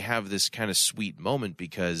embrace and they have this kind of sweet moment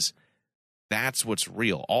because that's what's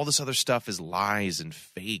real. All this other stuff is lies and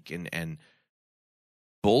fake and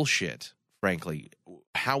bullshit, frankly.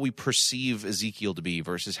 How we perceive Ezekiel to be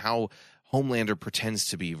versus how Homelander pretends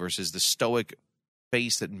to be versus the stoic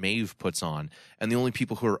face that Maeve puts on. And the only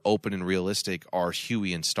people who are open and realistic are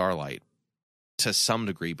Huey and Starlight to some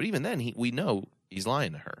degree. But even then, we know he's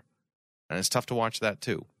lying to her. And it's tough to watch that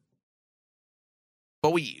too.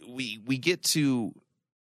 But we get to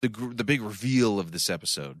the big reveal of this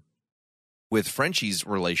episode with Frenchie's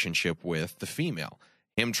relationship with the female.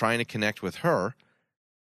 Him trying to connect with her.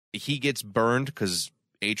 He gets burned because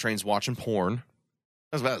A-Train's watching porn.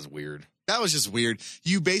 That was weird. That was just weird.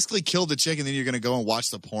 You basically killed the chick, and then you're going to go and watch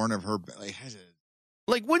the porn of her.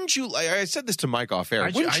 Like, wouldn't you? Like, I said this to Mike off air.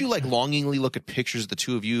 Wouldn't you longingly look at pictures of the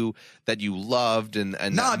two of you that you loved and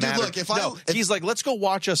no, dude, look. He's like, let's go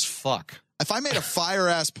watch us fuck. If I made a fire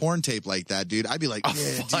ass porn tape like that, dude, I'd be like, yeah,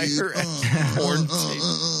 dude, porn tape.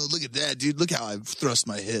 Look at that, dude. Look how I thrust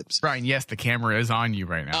my hips. Brian, yes, the camera is on you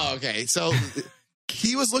right now. Oh, okay. So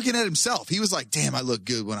he was looking at himself. He was like, damn, I look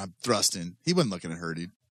good when I'm thrusting. He wasn't looking at her,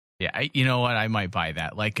 dude. Yeah, you know what? I might buy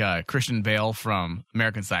that. Like Christian Bale from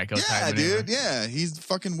American Psycho. Yeah, dude. Yeah, he's a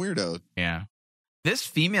fucking weirdo. Yeah. This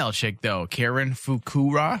female chick, though, Karen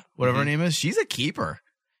Fukura, whatever her name is, she's a keeper.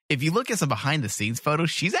 If you look at some behind-the-scenes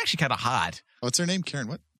photos, she's actually kind of hot. What's her name? Karen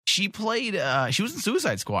what? She played, she was in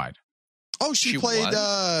Suicide Squad. Oh, she played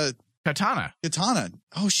Katana. Katana.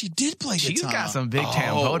 Oh, she did play Katana. She's got some big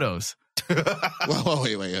tan photos. Whoa,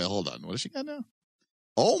 wait, hold on. What does she got now?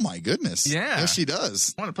 Oh, my goodness. Yeah. Yes, she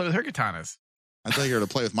does. I want to play with her katanas. I thought you were to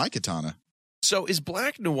play with my katana. So is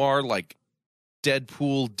Black Noir like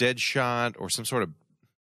Deadpool, Deadshot, or some sort of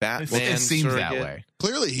Batman? It seems surrogate? that way.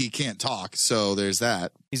 Clearly, he can't talk, so there's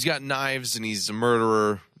that. He's got knives and he's a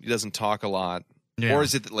murderer. He doesn't talk a lot. Yeah. Or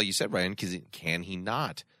is it, like you said, Ryan, can he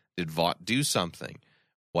not? Did Vought do something?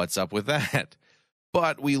 What's up with that?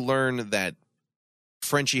 But we learn that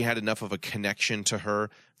Frenchie had enough of a connection to her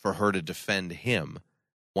for her to defend him.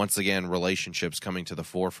 Once again, relationships coming to the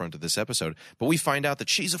forefront of this episode. But we find out that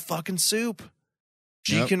she's a fucking soup.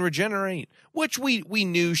 She can regenerate, which we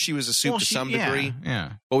knew she was a soup to some degree.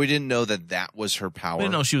 Yeah. But we didn't know that was her power. We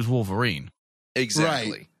didn't know she was Wolverine.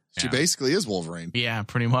 Exactly. Right. She basically is Wolverine. Yeah,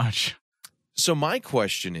 pretty much. So my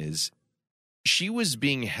question is, she was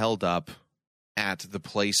being held up at the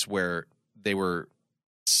place where they were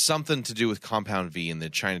something to do with Compound V in the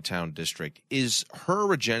Chinatown district. Is her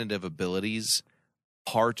regenerative abilities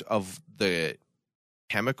part of the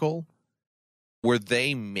chemical? Were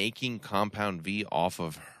they making Compound V off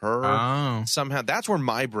of her somehow? That's where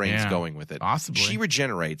my brain's going with it. Possibly. She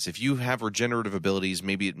regenerates. If you have regenerative abilities,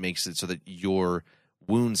 maybe it makes it so that your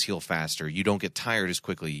wounds heal faster. You don't get tired as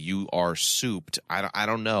quickly. You are souped. I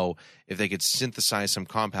don't know if they could synthesize some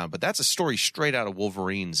compound, but that's a story straight out of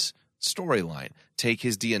Wolverine's storyline. Take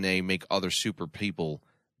his DNA, make other super people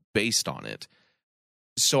based on it.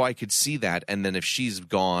 So I could see that, and then if she's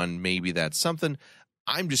gone, maybe that's something.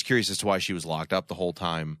 I'm just curious as to why she was locked up the whole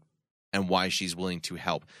time and why she's willing to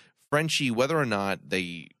help. Frenchie, whether or not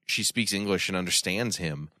she speaks English and understands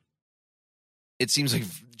him, it seems like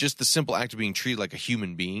just the simple act of being treated like a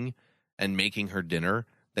human being and making her dinner,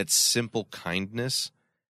 that simple kindness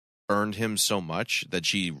earned him so much that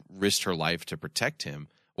she risked her life to protect him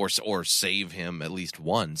or save him at least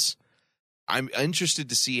once. I'm interested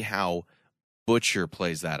to see how Butcher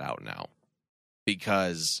plays that out now,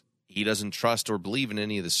 because he doesn't trust or believe in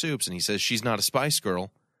any of the soups, and he says she's not a Spice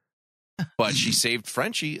Girl, but she saved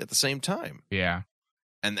Frenchie at the same time. Yeah.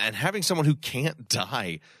 And having someone who can't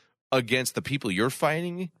die against the people you're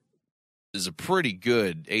fighting is a pretty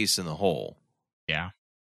good ace in the hole. Yeah.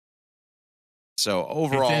 So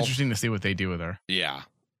overall, it's interesting to see what they do with her. Yeah.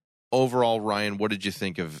 Overall, Ryan, what did you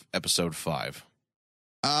think of episode 5?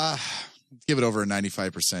 Give it over a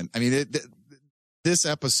 95%. I mean, this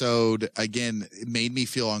episode, again, it made me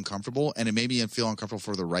feel uncomfortable, and it made me feel uncomfortable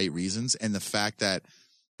for the right reasons. And the fact that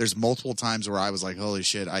there's multiple times where I was like, holy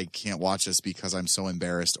shit, I can't watch this because I'm so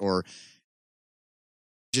embarrassed, or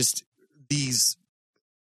just these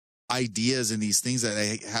ideas and these things that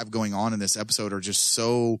they have going on in this episode are just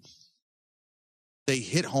so, they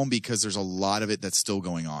hit home because there's a lot of it that's still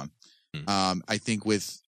going on. I think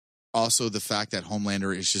with also the fact that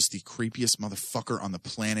Homelander is just the creepiest motherfucker on the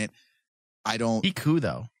planet. He cool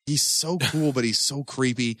though. He's so cool, but he's so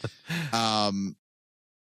creepy.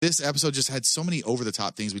 This episode just had so many over the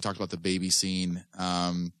top things. We talked about the baby scene.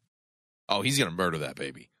 Oh, he's gonna murder that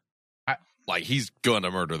baby. He's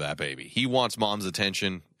gonna murder that baby. He wants mom's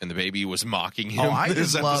attention, and the baby was mocking him. Oh,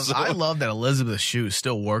 I love that Elizabeth Shue's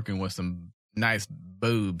still working with some nice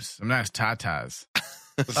boobs, some nice tatas.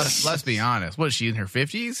 let's be honest. What is she in her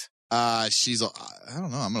 50s? She's, I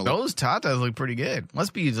don't know. I'm gonna those tatas look pretty good. Let's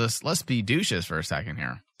be douches for a second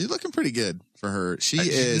here. She's looking pretty good for her. She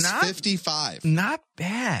is 55. Not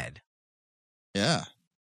bad. Yeah.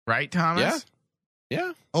 Right, Thomas?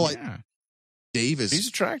 Yeah. Oh, yeah. Davis. He's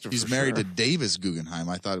attractive. He's married to Davis Guggenheim.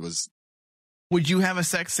 I thought it was. Would you have a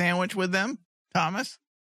sex sandwich with them, Thomas?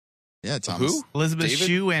 Yeah, Thomas. Who? Elizabeth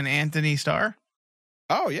Shue and Anthony Starr?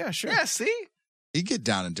 Oh, yeah, sure. Yeah, see? He'd get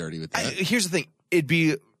down and dirty with that. Here's the thing. It'd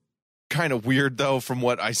be kind of weird, though, from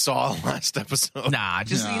what I saw last episode. Nah,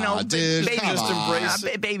 just, dude, baby, just embrace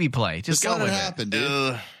it. Baby play. Just go let with it happen,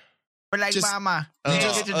 dude. We're like, just- mama.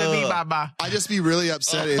 just- Baba. I'd just be really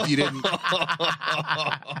upset if you didn't.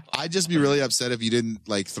 I'd just be really upset if you didn't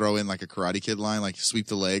like throw in like a Karate Kid line, like sweep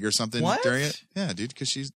the leg or something What? during it. Yeah, dude, because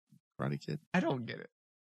she's Karate Kid. I don't get it.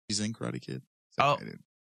 She's in Karate Kid. Oh. Sorry, dude.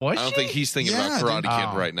 Was I don't she? think he's thinking about Yeah, Karate dude. Kid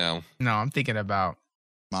Oh. right now. No, I'm thinking about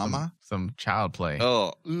Mama, some child play.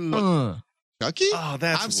 Oh, Chucky.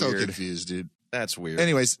 that's I'm so weird. confused, dude. That's weird.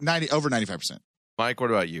 Anyways, over 95%. Mike,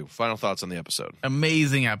 what about you? Final thoughts on the episode?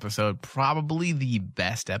 Amazing episode. Probably the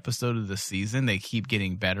best episode of the season. They keep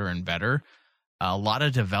getting better and better. A lot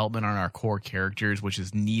of development on our core characters, which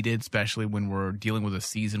is needed, especially when we're dealing with a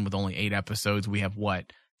season with only 8 episodes. We have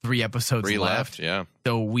 3 episodes 3 left. Yeah.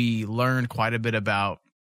 So we learned quite a bit about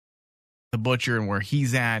the Butcher and where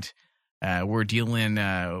he's at.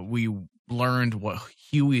 We learned what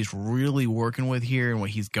Huey is really working with here and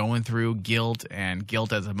what he's going through, guilt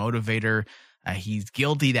as a motivator. He's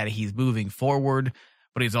guilty that he's moving forward,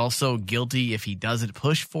 but he's also guilty if he doesn't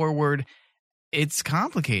push forward. It's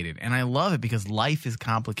complicated, and I love it because life is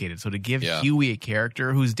complicated. So to give Huey a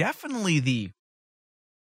character who's definitely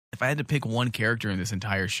if I had to pick one character in this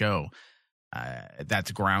entire show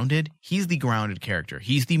that's grounded, he's the grounded character.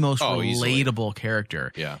 He's the most relatable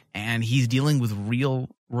character. Yeah. And he's dealing with real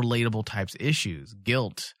relatable types of issues,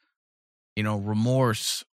 guilt,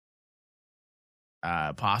 remorse,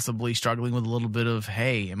 possibly struggling with a little bit of,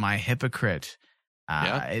 hey, am I a hypocrite?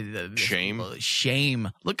 Shame.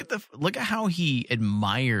 Look at how he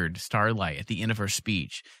admired Starlight at the end of her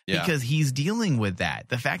speech because he's dealing with that.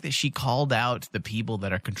 The fact that she called out the people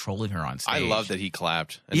that are controlling her on stage. I love that he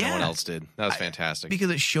clapped and no one else did. That was fantastic.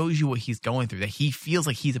 Because it shows you what he's going through, that he feels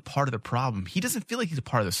like he's a part of the problem. He doesn't feel like he's a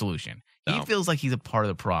part of the solution. No. He feels like he's a part of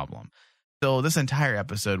the problem. So this entire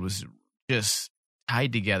episode was just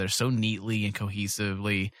tied together so neatly and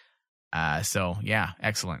cohesively.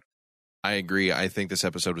 Excellent. I agree. I think this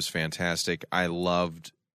episode was fantastic. I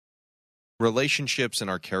loved relationships,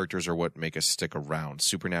 and our characters are what make us stick around.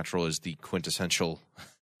 Supernatural is the quintessential,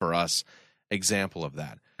 for us, example of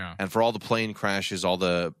that. Yeah. And for all the plane crashes, all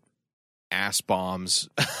the ass bombs,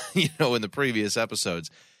 in the previous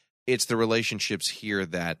episodes, it's the relationships here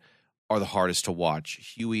that are the hardest to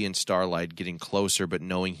watch. Huey and Starlight getting closer, but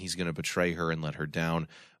knowing he's going to betray her and let her down.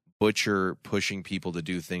 Butcher pushing people to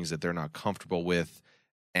do things that they're not comfortable with,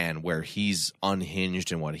 and where he's unhinged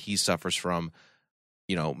and what he suffers from.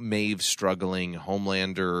 Maeve struggling,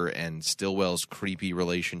 Homelander and Stillwell's creepy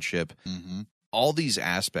relationship. Mm-hmm. All these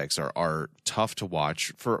aspects are tough to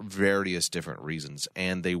watch for various different reasons,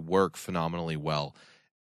 and they work phenomenally well.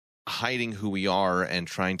 Hiding who we are and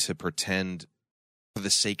trying to pretend for the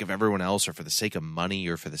sake of everyone else, or for the sake of money,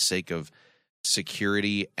 or for the sake of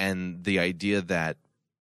security, and the idea that,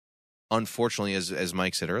 unfortunately, as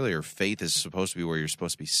Mike said earlier, faith is supposed to be where you're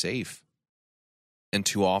supposed to be safe. And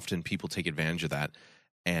too often people take advantage of that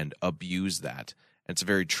and abuse that. And it's a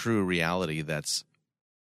very true reality that's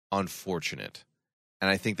unfortunate. And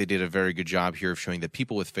I think they did a very good job here of showing that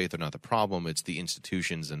people with faith are not the problem. It's the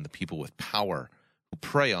institutions and the people with power who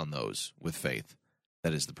prey on those with faith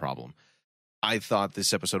that is the problem. I thought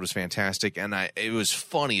this episode was fantastic, and it was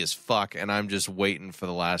funny as fuck, and I'm just waiting for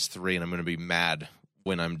the last 3, and I'm going to be mad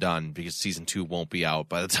when I'm done, because season 2 won't be out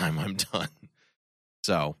by the time I'm done.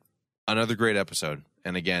 So, another great episode.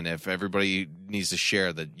 And again, if everybody needs to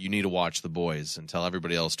share that, you need to watch The Boys and tell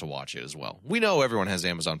everybody else to watch it as well. We know everyone has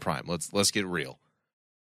Amazon Prime. Let's get real.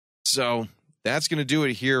 So, that's going to do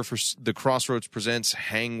it here for the Crossroads Presents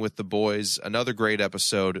Hang with the Boys. Another great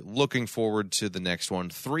episode. Looking forward to the next one.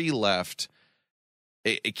 3 left.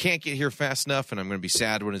 It can't get here fast enough, and I'm going to be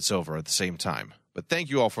sad when it's over at the same time. But thank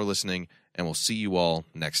you all for listening, and we'll see you all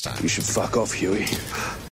next time. You should fuck off, Huey.